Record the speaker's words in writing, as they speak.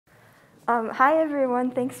Hi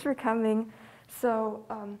everyone, thanks for coming. So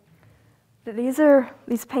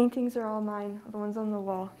these paintings are all mine, the ones on the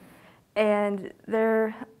wall, and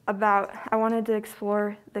they're about, I wanted to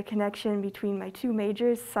explore the connection between my two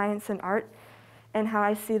majors, science and art, and how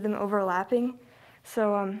I see them overlapping.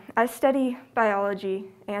 So I study biology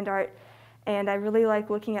and art, and I really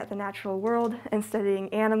like looking at the natural world and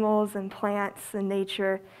studying animals and plants and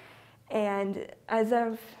nature. And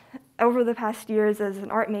over the past years as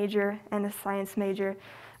an art major and a science major,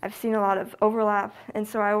 I've seen a lot of overlap, and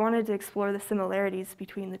so I wanted to explore the similarities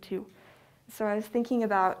between the two. So I was thinking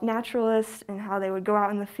about naturalists and how they would go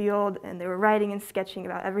out in the field and they were writing and sketching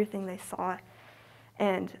about everything they saw.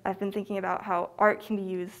 And I've been thinking about how art can be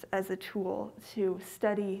used as a tool to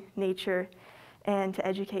study nature and to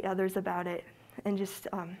educate others about it. And just,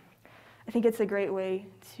 I think it's a great way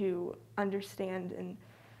to understand and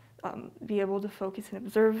be able to focus and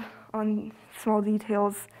observe on small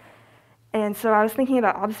details. And so I was thinking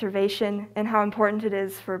about observation and how important it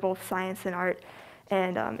is for both science and art.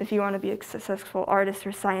 And if you want to be a successful artist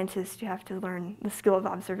or scientist, you have to learn the skill of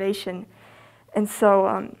observation. And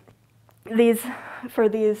so for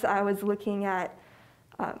these, I was looking at,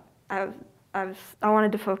 I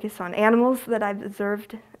wanted to focus on animals that I've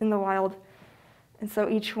observed in the wild. And so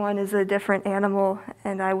each one is a different animal,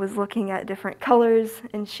 and I was looking at different colors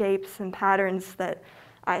and shapes and patterns that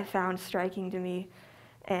I found striking to me,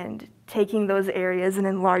 and taking those areas and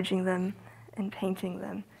enlarging them and painting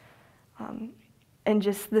them. And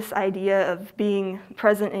just this idea of being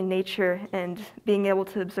present in nature and being able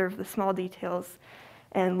to observe the small details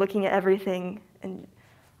and looking at everything and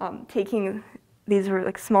these were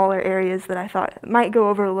like smaller areas that I thought might go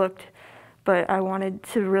overlooked, but I wanted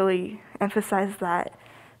to really emphasize that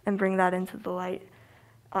and bring that into the light.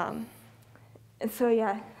 And so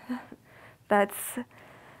yeah, that's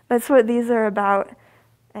what these are about,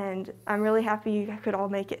 and I'm really happy you could all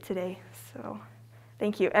make it today, so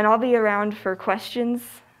thank you. And I'll be around for questions.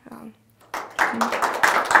 Can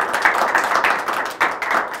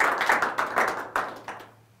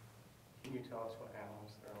you tell us what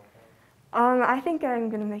animals they're all from? I think I'm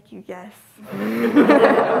going to make you guess. And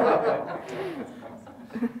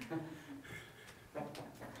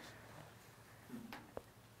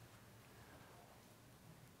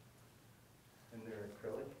they're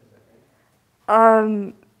acrylic, is that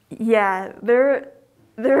right? Yeah, they're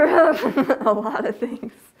a lot of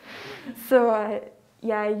things. So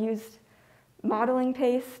yeah, I used modeling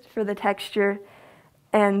paste for the texture,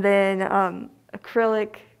 and then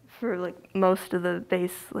acrylic for like most of the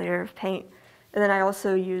base layer of paint. And then I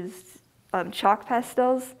also used chalk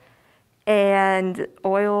pastels and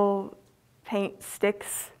oil paint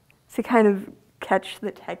sticks to kind of catch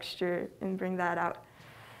the texture and bring that out.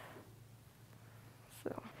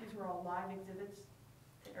 So These were all live exhibits,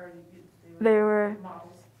 or they were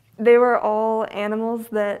models? They were all animals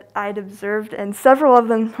that I'd observed, and several of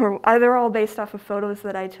them were all based off of photos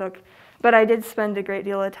that I took. But I did spend a great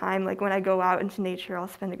deal of time, like when I go out into nature, I'll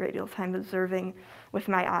spend a great deal of time observing with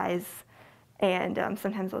my eyes. And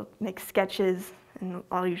sometimes I'll make sketches, and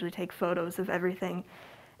I'll usually take photos of everything.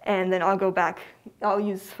 And then I'll go back, I'll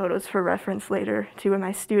use photos for reference later too in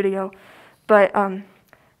my studio. But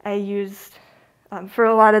I used, for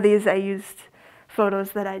a lot of these, I used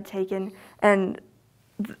photos that I'd taken. And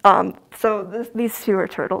so these two are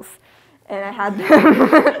turtles. And I had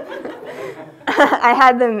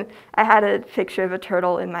them, I had a picture of a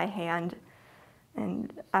turtle in my hand,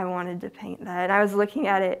 and I wanted to paint that. And I was looking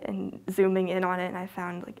at it and zooming in on it, and I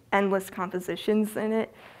found like endless compositions in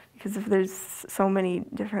it, because if there's so many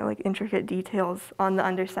different like intricate details on the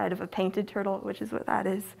underside of a painted turtle, which is what that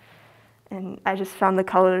is. And I just found the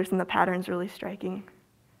colors and the patterns really striking.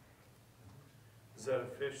 Is that a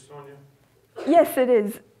fish, Sonja? Yes, it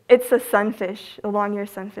is. It's a sunfish, a long-eared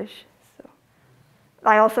sunfish. So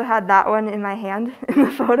I also had that one in my hand in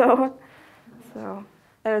the photo. So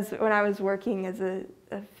that was when I was working as a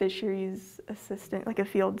fisheries assistant, like a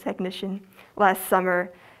field technician last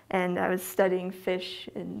summer, and I was studying fish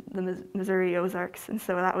in the Missouri Ozarks, and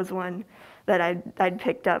so that was one that I'd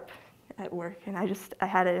picked up at work, and I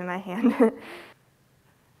had it in my hand.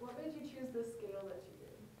 What made you choose the scale that you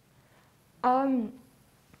did?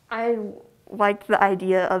 I liked the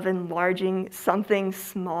idea of enlarging something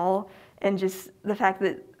small, and just the fact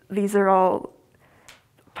that these are all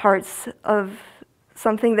parts of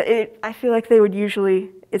something that I feel like they would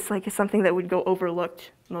usually, it's like something that would go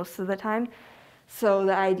overlooked most of the time. So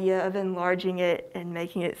the idea of enlarging it and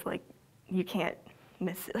making it like you can't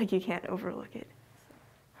miss it, like you can't overlook it.